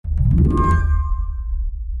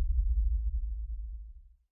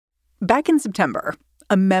Back in September,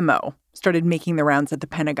 a memo started making the rounds at the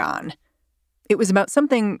Pentagon. It was about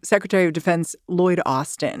something Secretary of Defense Lloyd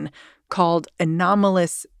Austin called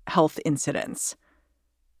anomalous health incidents.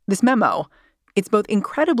 This memo, it's both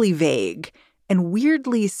incredibly vague and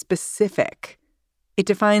weirdly specific. It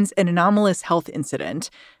defines an anomalous health incident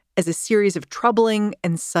as a series of troubling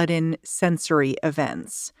and sudden sensory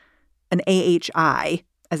events. An AHI,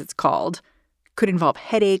 as it's called, could involve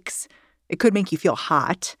headaches. It could make you feel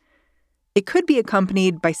hot. It could be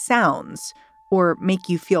accompanied by sounds or make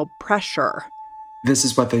you feel pressure. This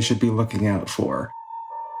is what they should be looking out for.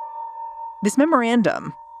 This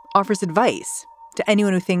memorandum offers advice to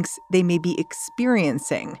anyone who thinks they may be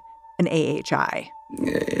experiencing an AHI.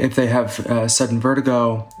 If they have sudden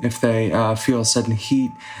vertigo, if they feel sudden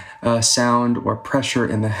heat, sound, or pressure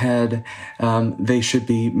in the head, they should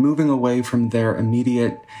be moving away from their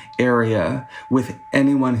immediate area with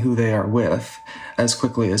anyone who they are with as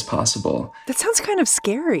quickly as possible. That sounds kind of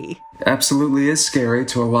scary. Absolutely is scary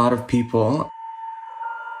to a lot of people.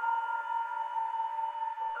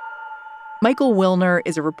 Michael Wilner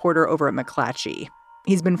is a reporter over at McClatchy.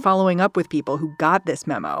 He's been following up with people who got this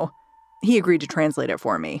memo. He agreed to translate it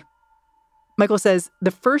for me. Michael says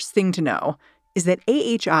the first thing to know is that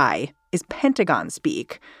AHI is Pentagon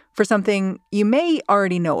speak for something you may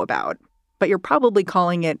already know about, but you're probably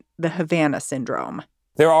calling it the Havana syndrome.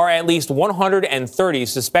 There are at least 130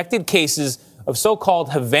 suspected cases of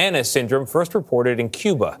so-called Havana syndrome first reported in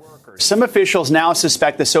Cuba. Some officials now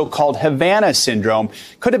suspect the so-called Havana syndrome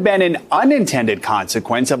could have been an unintended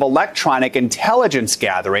consequence of electronic intelligence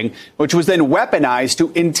gathering, which was then weaponized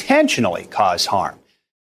to intentionally cause harm.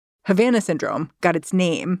 Havana syndrome got its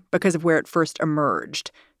name because of where it first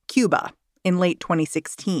emerged, Cuba, in late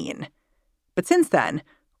 2016. But since then,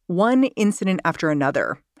 one incident after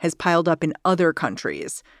another has piled up in other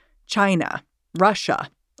countries: China, Russia,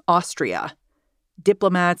 Austria.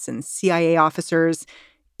 Diplomats and CIA officers,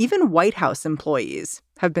 even White House employees,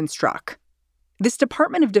 have been struck. This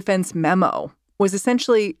Department of Defense memo was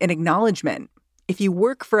essentially an acknowledgement. If you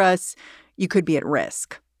work for us, you could be at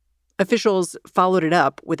risk. Officials followed it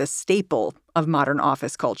up with a staple of modern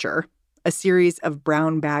office culture, a series of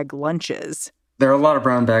brown bag lunches. There are a lot of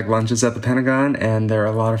brown bag lunches at the Pentagon, and there are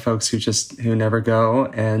a lot of folks who never go.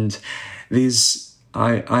 And these,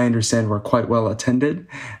 I understand, were quite well attended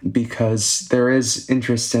because there is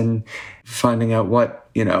interest in finding out what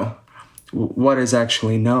is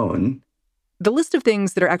actually known. The list of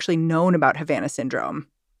things that are actually known about Havana syndrome,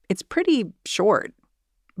 it's pretty short.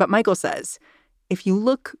 But Michael says, if you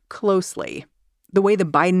look closely, the way the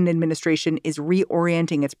Biden administration is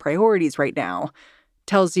reorienting its priorities right now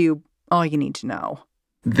tells you all you need to know.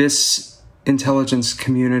 This intelligence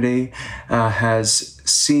community has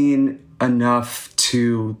seen enough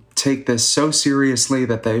to take this so seriously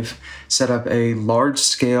that they've set up a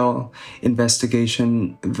large-scale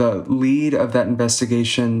investigation, the lead of that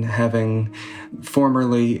investigation having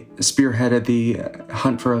formerly spearheaded the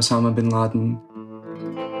hunt for Osama bin Laden.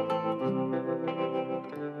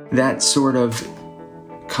 That sort of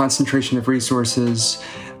concentration of resources,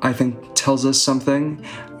 I think, tells us something.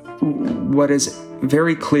 What is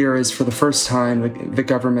very clear is, for the first time, the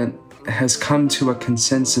government has come to a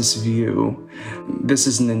consensus view. This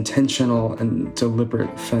is an intentional and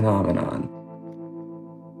deliberate phenomenon.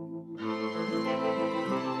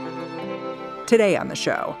 Today on the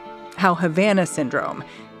show, how Havana syndrome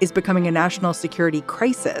is becoming a national security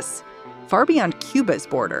crisis far beyond Cuba's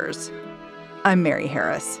borders. I'm Mary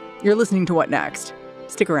Harris. You're listening to What Next?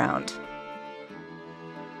 Stick around.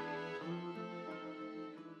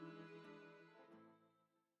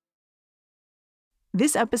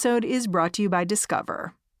 This episode is brought to you by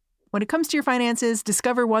Discover. When it comes to your finances,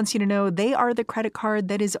 Discover wants you to know they are the credit card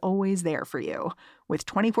that is always there for you. With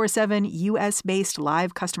 24/7 U.S.-based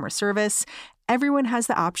live customer service, everyone has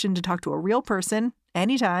the option to talk to a real person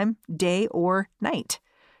anytime, day or night.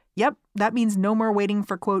 Yep, that means no more waiting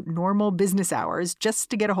for, quote, normal business hours just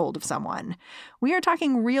to get a hold of someone. We are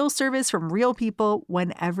talking real service from real people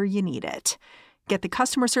whenever you need it. Get the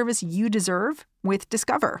customer service you deserve with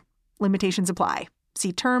Discover. Limitations apply.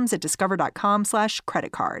 See terms at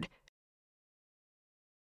discover.com/creditcard.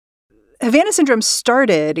 Havana syndrome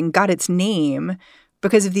started and got its name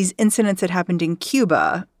because of these incidents that happened in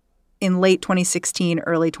Cuba in late 2016,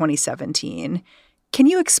 early 2017. Can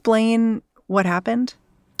you explain what happened?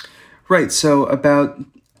 Right. So about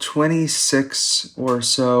 26 or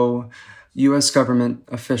so U.S. government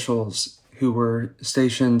officials who were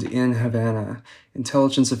stationed in Havana,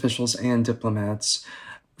 intelligence officials and diplomats,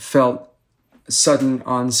 felt sudden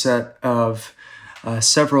onset of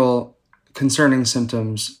several concerning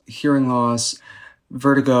symptoms: hearing loss,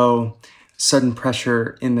 vertigo, sudden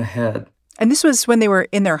pressure in the head. And this was when they were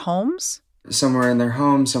in their homes? Somewhere in their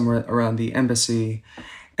home, somewhere around the embassy.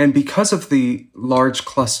 And because of the large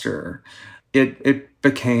cluster, it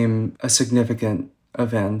became a significant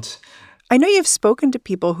event. I know you've spoken to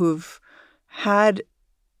people who've had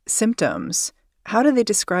symptoms. How do they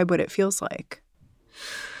describe what it feels like?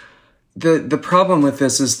 The problem with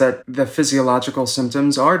this is that the physiological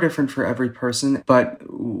symptoms are different for every person, but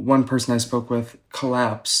one person I spoke with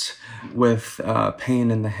collapsed with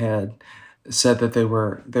pain in the head, said that they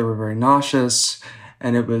were very nauseous,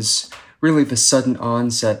 and it was really the sudden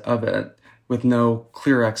onset of it with no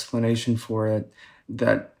clear explanation for it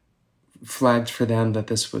that flagged for them that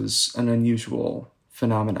this was an unusual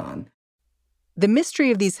phenomenon. The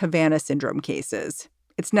mystery of these Havana syndrome cases,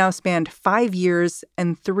 it's now spanned 5 years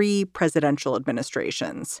and 3 presidential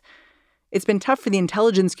administrations. It's been tough for the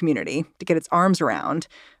intelligence community to get its arms around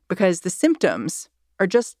because the symptoms are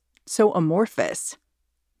just so amorphous.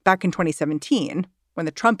 Back in 2017, when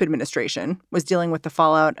the Trump administration was dealing with the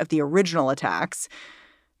fallout of the original attacks,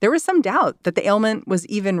 there was some doubt that the ailment was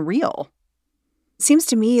even real. It seems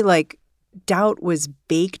to me like doubt was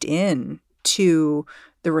baked in to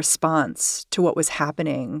the response to what was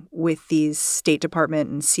happening with these State Department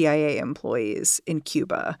and CIA employees in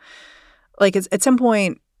Cuba. Like at some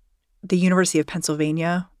point, the University of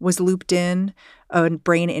Pennsylvania was looped in, a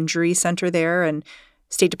brain injury center there, and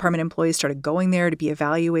State Department employees started going there to be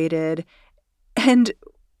evaluated. And,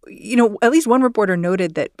 you know, at least one reporter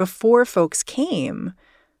noted that before folks came,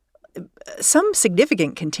 some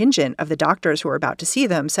significant contingent of the doctors who were about to see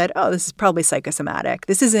them said, oh, this is probably psychosomatic.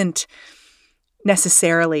 This isn't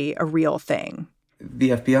necessarily a real thing.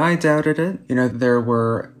 The FBI doubted it. You know, there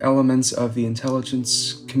were elements of the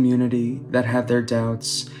intelligence community that had their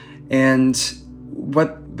doubts. And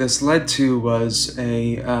what this led to was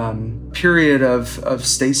a period of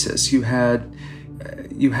stasis. You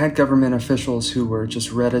had government officials who were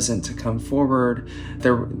just reticent to come forward.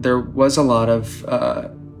 There was a lot of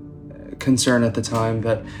concern at the time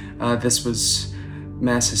that this was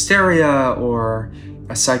mass hysteria or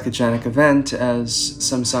a psychogenic event, as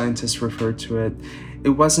some scientists referred to it. It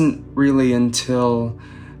wasn't really until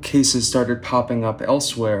cases started popping up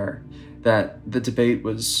elsewhere that the debate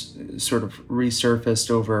was sort of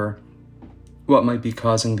resurfaced over what might be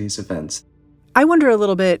causing these events. I wonder a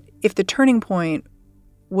little bit if the turning point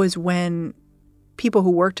was when people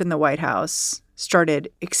who worked in the White House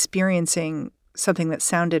started experiencing something that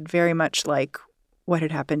sounded very much like what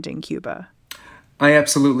had happened in Cuba. I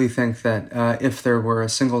absolutely think that if there were a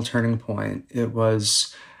single turning point, it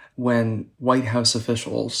was when White House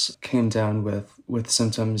officials came down with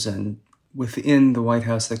symptoms, and within the White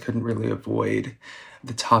House, they couldn't really avoid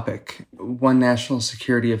the topic. One national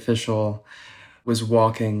security official was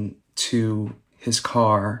walking to his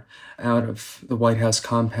car out of the White House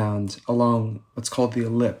compound along what's called the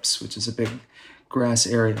Ellipse, which is a big grass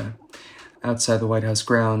area outside the White House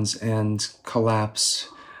grounds, and collapsed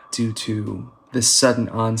due to this sudden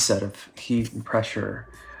onset of heat and pressure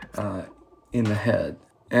in the head,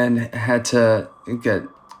 and had to get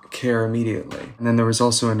care immediately. And then there was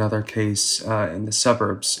also another case in the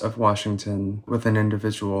suburbs of Washington with an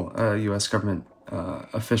individual, U.S. government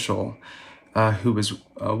official, who was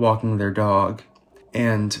walking their dog.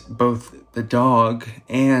 And both the dog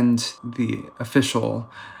and the official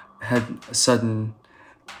had sudden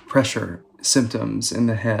pressure symptoms in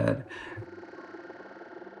the head.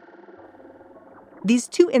 These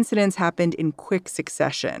 2 incidents happened in quick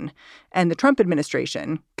succession, and the Trump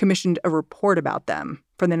administration commissioned a report about them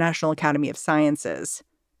from the National Academy of Sciences.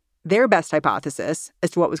 Their best hypothesis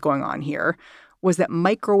as to what was going on here was that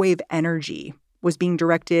microwave energy was being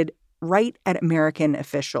directed right at American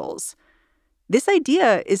officials. This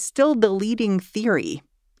idea is still the leading theory,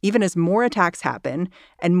 even as more attacks happen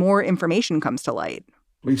and more information comes to light.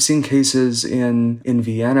 We've seen cases in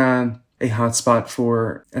Vienna, a hotspot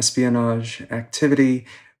for espionage activity.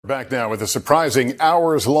 Back now with a surprising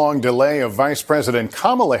hours-long delay of Vice President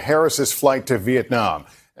Kamala Harris's flight to Vietnam.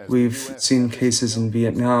 We've seen cases in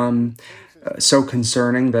Vietnam so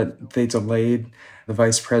concerning that they delayed the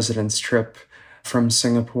vice president's trip from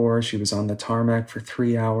Singapore. She was on the tarmac for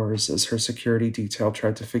 3 hours as her security detail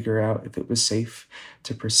tried to figure out if it was safe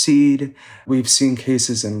to proceed. We've seen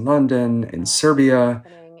cases in London, in Serbia,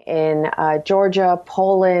 in Georgia,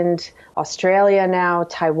 Poland, Australia now,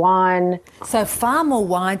 Taiwan. So far more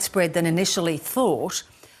widespread than initially thought.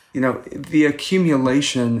 You know, the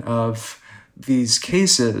accumulation of these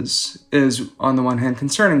cases is, on the one hand,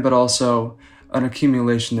 concerning, but also an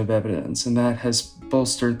accumulation of evidence. And that has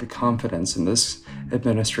bolstered the confidence in this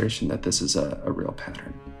administration that this is a real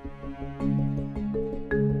pattern.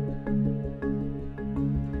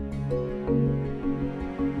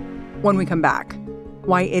 When we come back,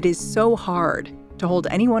 why it is so hard to hold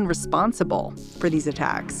anyone responsible for these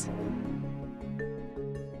attacks.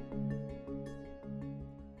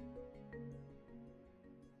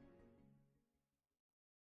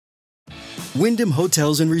 Wyndham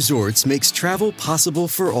Hotels and Resorts makes travel possible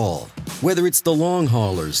for all. Whether it's the long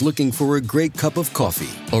haulers looking for a great cup of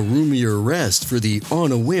coffee, a roomier rest for the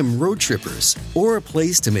on-a-whim road trippers, or a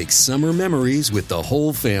place to make summer memories with the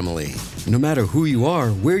whole family. No matter who you are,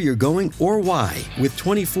 where you're going, or why, with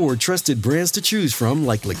 24 trusted brands to choose from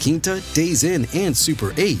like La Quinta, Days Inn, and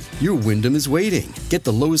Super 8, your Wyndham is waiting. Get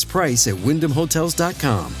the lowest price at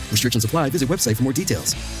WyndhamHotels.com. Restrictions apply. Visit website for more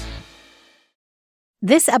details.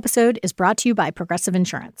 This episode is brought to you by Progressive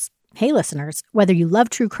Insurance. Hey, listeners, whether you love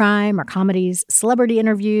true crime or comedies, celebrity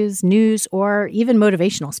interviews, news, or even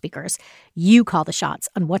motivational speakers, you call the shots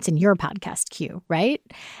on what's in your podcast queue, right?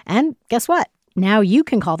 And guess what? Now you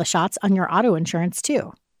can call the shots on your auto insurance,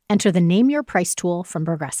 too. Enter the Name Your Price tool from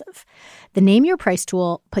Progressive. The Name Your Price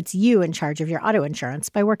tool puts you in charge of your auto insurance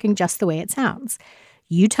by working just the way it sounds.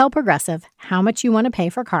 You tell Progressive how much you want to pay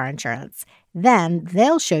for car insurance. Then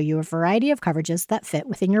they'll show you a variety of coverages that fit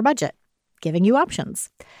within your budget, giving you options.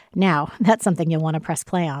 Now, that's something you'll want to press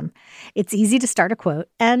play on. It's easy to start a quote,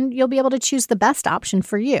 and you'll be able to choose the best option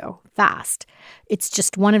for you fast. It's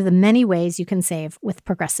just one of the many ways you can save with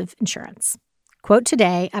Progressive Insurance. Quote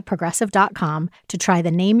today at Progressive.com to try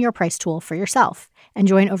the Name Your Price tool for yourself and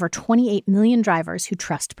join over 28 million drivers who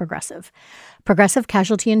trust Progressive. Progressive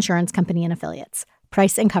Casualty Insurance Company and Affiliates.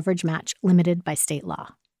 Price and coverage match limited by state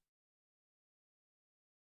law.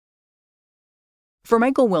 For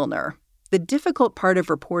Michael Wilner, the difficult part of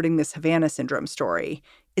reporting this Havana syndrome story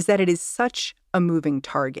is that it is such a moving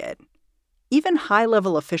target. Even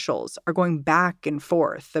high-level officials are going back and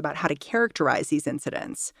forth about how to characterize these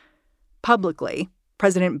incidents. Publicly,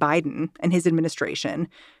 President Biden and his administration,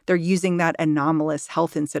 they're using that anomalous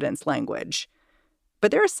health incidents language.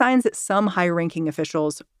 But there are signs that some high-ranking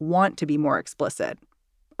officials want to be more explicit.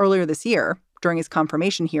 Earlier this year, during his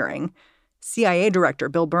confirmation hearing, CIA Director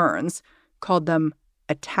Bill Burns called them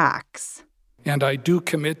attacks. And I do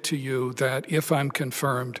commit to you that if I'm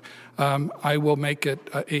confirmed, I will make it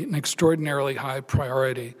an extraordinarily high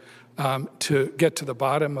priority to get to the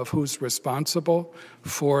bottom of who's responsible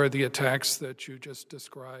for the attacks that you just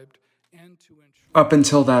described. And to ensure. Up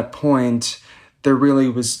until that point, there really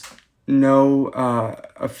was no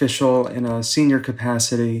official in a senior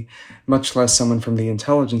capacity, much less someone from the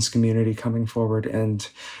intelligence community coming forward and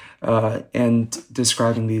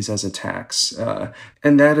describing these as attacks.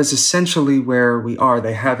 And that is essentially where we are.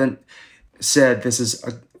 They haven't said this is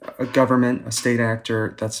a government, a state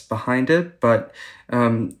actor that's behind it, but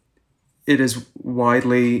it is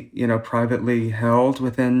widely, privately held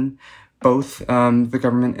within both the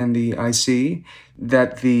government and the IC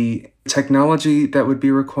that the technology that would be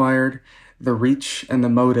required, the reach and the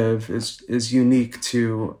motive is unique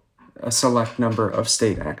to a select number of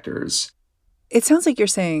state actors. It sounds like you're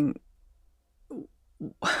saying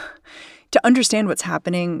to understand what's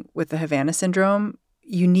happening with the Havana syndrome,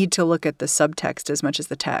 you need to look at the subtext as much as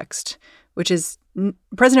the text, which is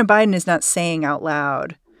President Biden is not saying out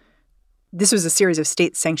loud, this was a series of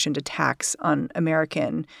state-sanctioned attacks on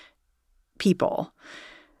American people.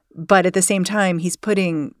 But at the same time, he's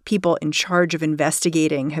putting people in charge of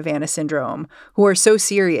investigating Havana syndrome who are so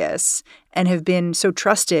serious and have been so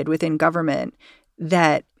trusted within government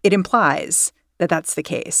that it implies that that's the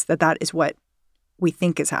case, that is what we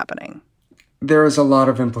think is happening. There is a lot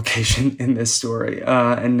of implication in this story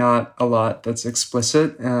and not a lot that's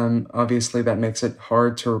explicit. Obviously, that makes it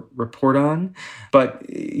hard to report on. But,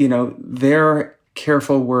 their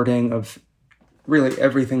careful wording of really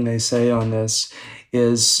everything they say on this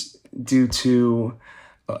is due to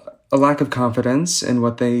a lack of confidence in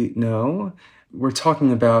what they know. We're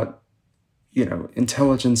talking about,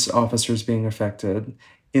 intelligence officers being affected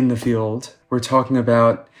in the field. We're talking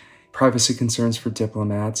about privacy concerns for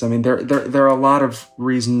diplomats. I mean, there are a lot of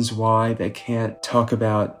reasons why they can't talk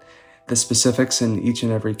about the specifics in each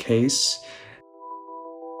and every case.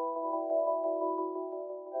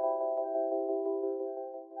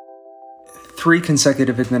 Three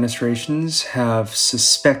consecutive administrations have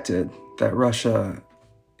suspected that Russia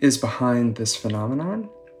is behind this phenomenon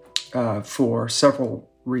for several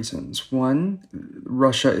reasons. One,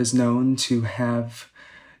 Russia is known to have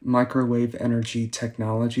microwave energy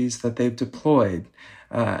technologies that they've deployed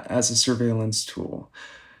as a surveillance tool.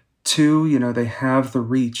 Two, they have the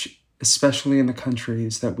reach, especially in the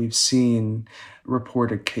countries that we've seen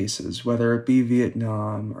reported cases, whether it be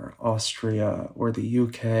Vietnam or Austria or the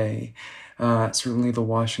UK, certainly the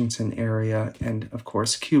Washington area, and of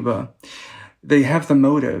course, Cuba. they have the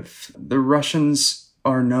motive. The Russians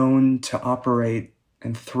are known to operate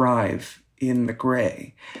and thrive in the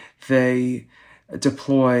gray. They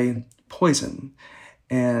deploy poison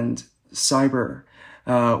and cyber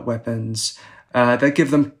weapons that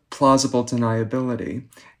give them plausible deniability.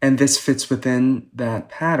 And this fits within that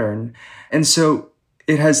pattern. And so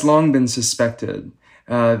it has long been suspected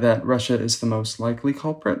that Russia is the most likely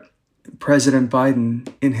culprit. President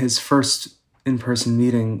Biden, in his first in-person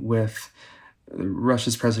meeting with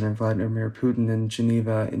Russia's President Vladimir Putin in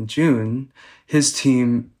Geneva in June, his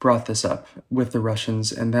team brought this up with the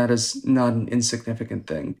Russians, and that is not an insignificant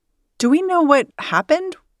thing. Do we know what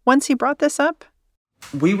happened once he brought this up?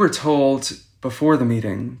 We were told before the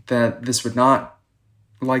meeting that this would not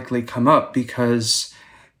likely come up because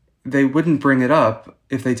they wouldn't bring it up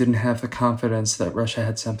if they didn't have the confidence that Russia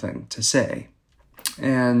had something to say.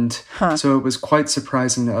 And so it was quite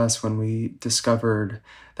surprising to us when we discovered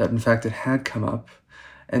that, in fact, it had come up,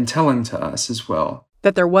 and telling to us as well.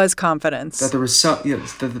 That there was confidence. That there was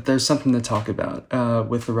that there's something to talk about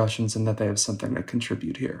with the Russians, and that they have something to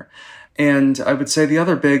contribute here. And I would say the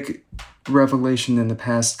other big revelation in the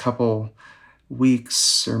past couple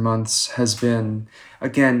weeks or months has been,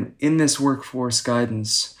 again, in this workforce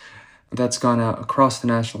guidance that's gone out across the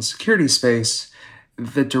national security space,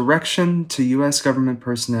 the direction to U.S. government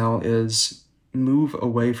personnel is move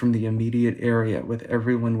away from the immediate area with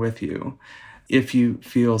everyone with you if you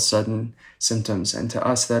feel sudden symptoms. And to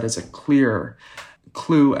us, that is a clear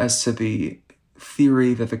clue as to the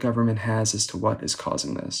theory that the government has as to what is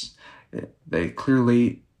causing this. They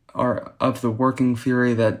clearly are of the working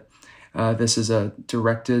theory that this is a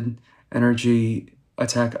directed energy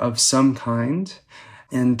attack of some kind,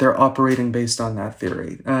 and they're operating based on that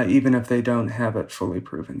theory, even if they don't have it fully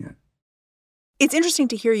proven yet. It's interesting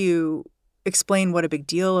to hear you explain what a big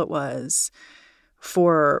deal it was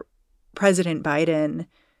for President Biden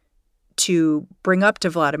to bring up to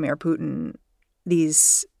Vladimir Putin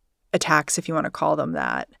these attacks, if you want to call them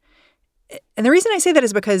that. And the reason I say that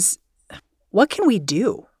is because what can we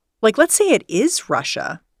do? Like, let's say it is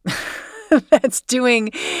Russia that's doing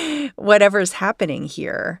whatever's happening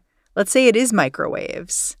here. Let's say it is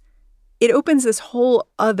microwaves. It opens this whole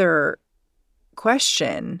other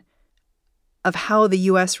question of how the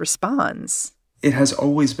U.S. responds. It has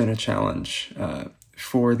always been a challenge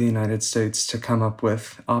for the United States to come up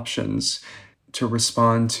with options to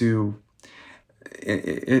respond to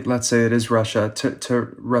it. Let's say it is Russia,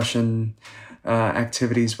 to Russian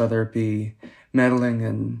activities, whether it be meddling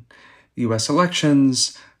in U.S.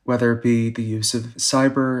 elections, whether it be the use of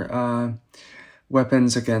cyber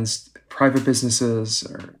weapons against private businesses.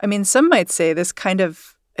 I mean, some might say this kind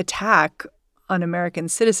of attack on American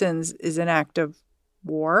citizens is an act of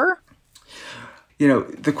war. You know,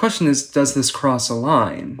 the question is, does this cross a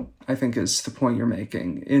line, I think is the point you're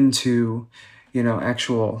making, into,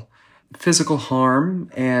 actual physical harm,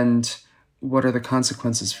 and what are the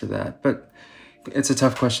consequences for that? But it's a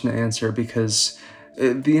tough question to answer because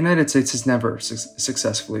the United States has never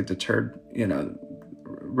successfully deterred,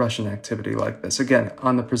 Russian activity like this. Again,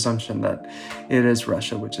 on the presumption that it is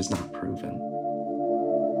Russia, which is not proven.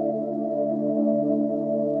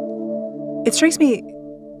 It strikes me,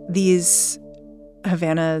 these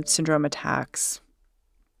Havana syndrome attacks,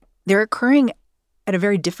 they're occurring at a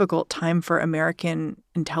very difficult time for American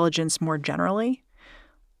intelligence more generally.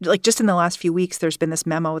 Like, just in the last few weeks, there's been this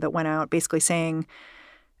memo that went out basically saying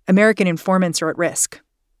American informants are at risk.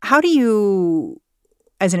 How do you,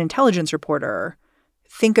 as an intelligence reporter,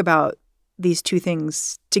 think about these two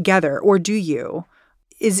things together? Or do you?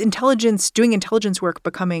 Is doing intelligence work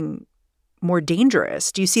becoming more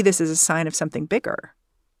dangerous? Do you see this as a sign of something bigger?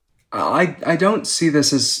 I don't see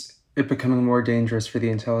this as it becoming more dangerous for the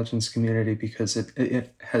intelligence community because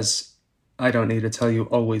it has, I don't need to tell you,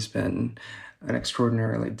 always been an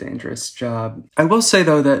extraordinarily dangerous job. I will say,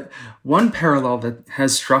 though, that one parallel that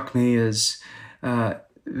has struck me is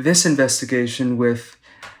this investigation with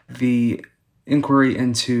the inquiry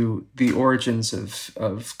into the origins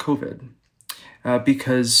of COVID.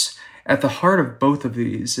 Because at the heart of both of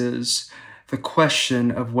these is the question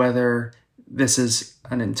of whether this is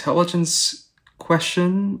an intelligence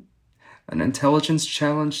question, an intelligence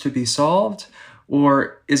challenge to be solved,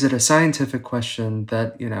 or is it a scientific question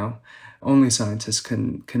that, only scientists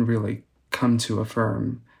can really come to a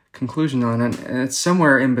firm conclusion on? And it's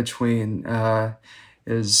somewhere in between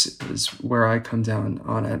is where I come down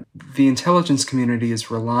on it. The intelligence community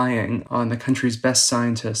is relying on the country's best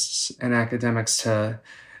scientists and academics to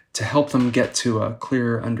help them get to a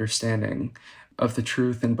clear understanding of the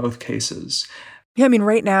truth in both cases. Yeah, I mean,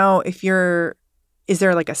 right now, if you're Is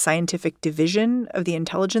there like a scientific division of the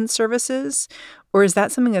intelligence services, or is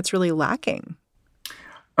that something that's really lacking?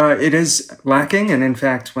 It is lacking. And in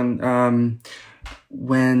fact, when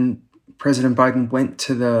President Biden went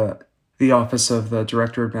to the Office of the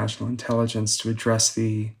Director of National Intelligence to address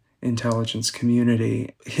the intelligence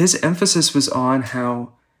community, his emphasis was on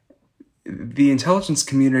how the intelligence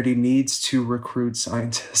community needs to recruit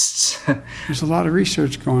scientists. There's a lot of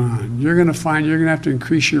research going on. You're going to have to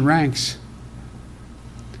increase your ranks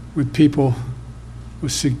with people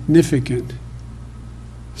with significant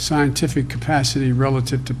scientific capacity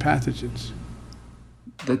relative to pathogens.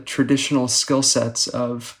 The traditional skill sets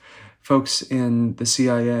of folks in the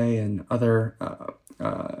CIA and other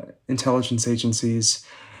intelligence agencies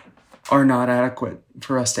are not adequate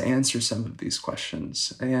for us to answer some of these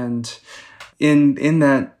questions. And in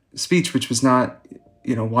that speech, which was not,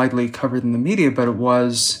 widely covered in the media, but it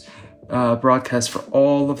was broadcast for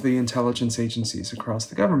all of the intelligence agencies across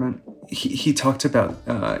the government, he talked about,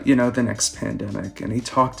 the next pandemic, and he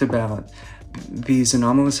talked about these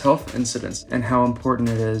anomalous health incidents and how important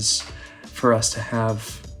it is for us to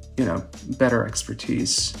have, better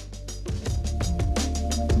expertise.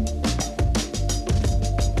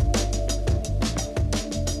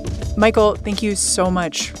 Michael, thank you so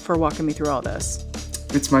much for walking me through all this.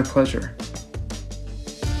 It's my pleasure.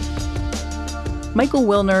 Michael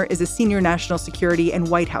Wilner is a senior national security and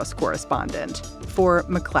White House correspondent for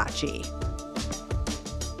McClatchy.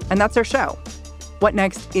 And that's our show. What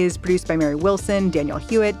Next is produced by Mary Wilson, Daniel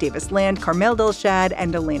Hewitt, Davis Land, Carmel Delshad,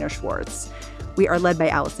 and Elena Schwartz. We are led by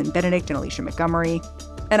Allison Benedict and Alicia Montgomery.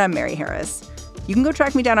 And I'm Mary Harris. You can go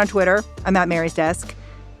track me down on Twitter. I'm at Mary's Desk.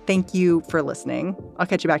 Thank you for listening. I'll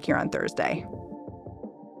catch you back here on Thursday.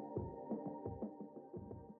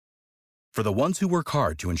 For the ones who work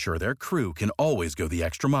hard to ensure their crew can always go the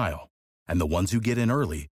extra mile, and the ones who get in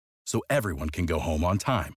early so everyone can go home on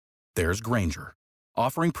time, there's Grainger,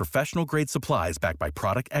 offering professional-grade supplies backed by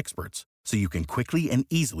product experts so you can quickly and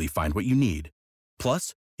easily find what you need.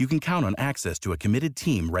 Plus, you can count on access to a committed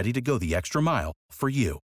team ready to go the extra mile for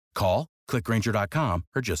you. Call, click Grainger.com,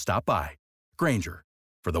 or just stop by. Grainger,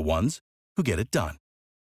 for the ones who get it done.